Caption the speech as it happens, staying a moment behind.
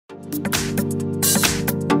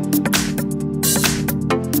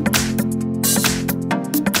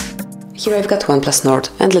Here I've got OnePlus Nord,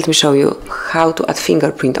 and let me show you how to add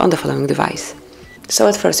fingerprint on the following device. So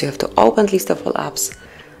at first you have to open list of all apps,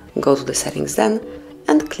 go to the settings then,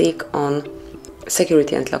 and click on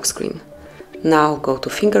security and lock screen. Now go to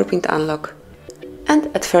fingerprint unlock,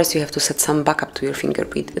 and at first you have to set some backup to your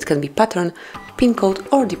fingerprint. It can be pattern, pin code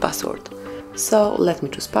or the password. So let me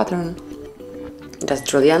choose pattern, just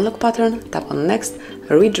draw the unlock pattern, tap on next,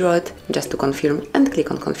 redraw it just to confirm and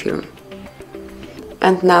click on confirm.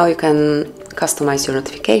 And now you can customize your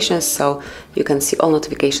notifications, so you can see all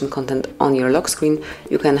notification content on your lock screen.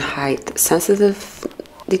 You can hide sensitive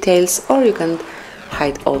details or you can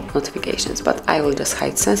hide all notifications, but I will just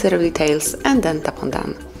hide sensitive details and then tap on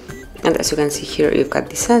done. And as you can see here, you've got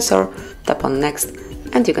the sensor, tap on next,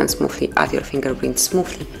 and you can smoothly add your fingerprint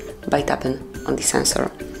smoothly by tapping on the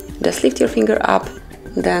sensor. Just lift your finger up,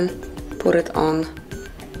 then put it on,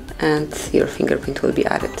 and your fingerprint will be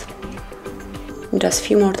added. Just a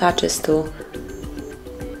few more touches to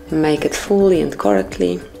make it fully and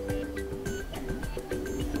correctly.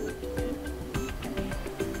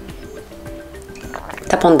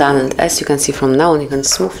 Tap on done, and as you can see from now on, you can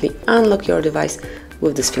smoothly unlock your device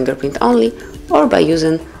with this fingerprint only or by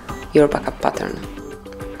using your backup pattern.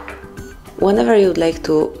 Whenever you would like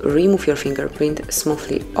to remove your fingerprint,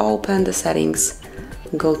 smoothly open the settings,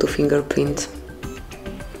 go to fingerprint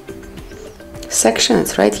section,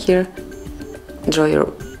 it's right here, draw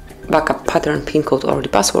your backup pattern, pin code or the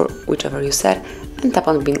password, whichever you set, and tap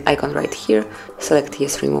on bin icon right here, select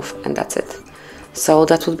yes, remove, and that's it. So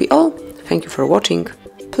that would be all. Thank you for watching.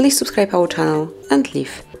 Please subscribe our channel and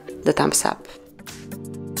leave the thumbs up.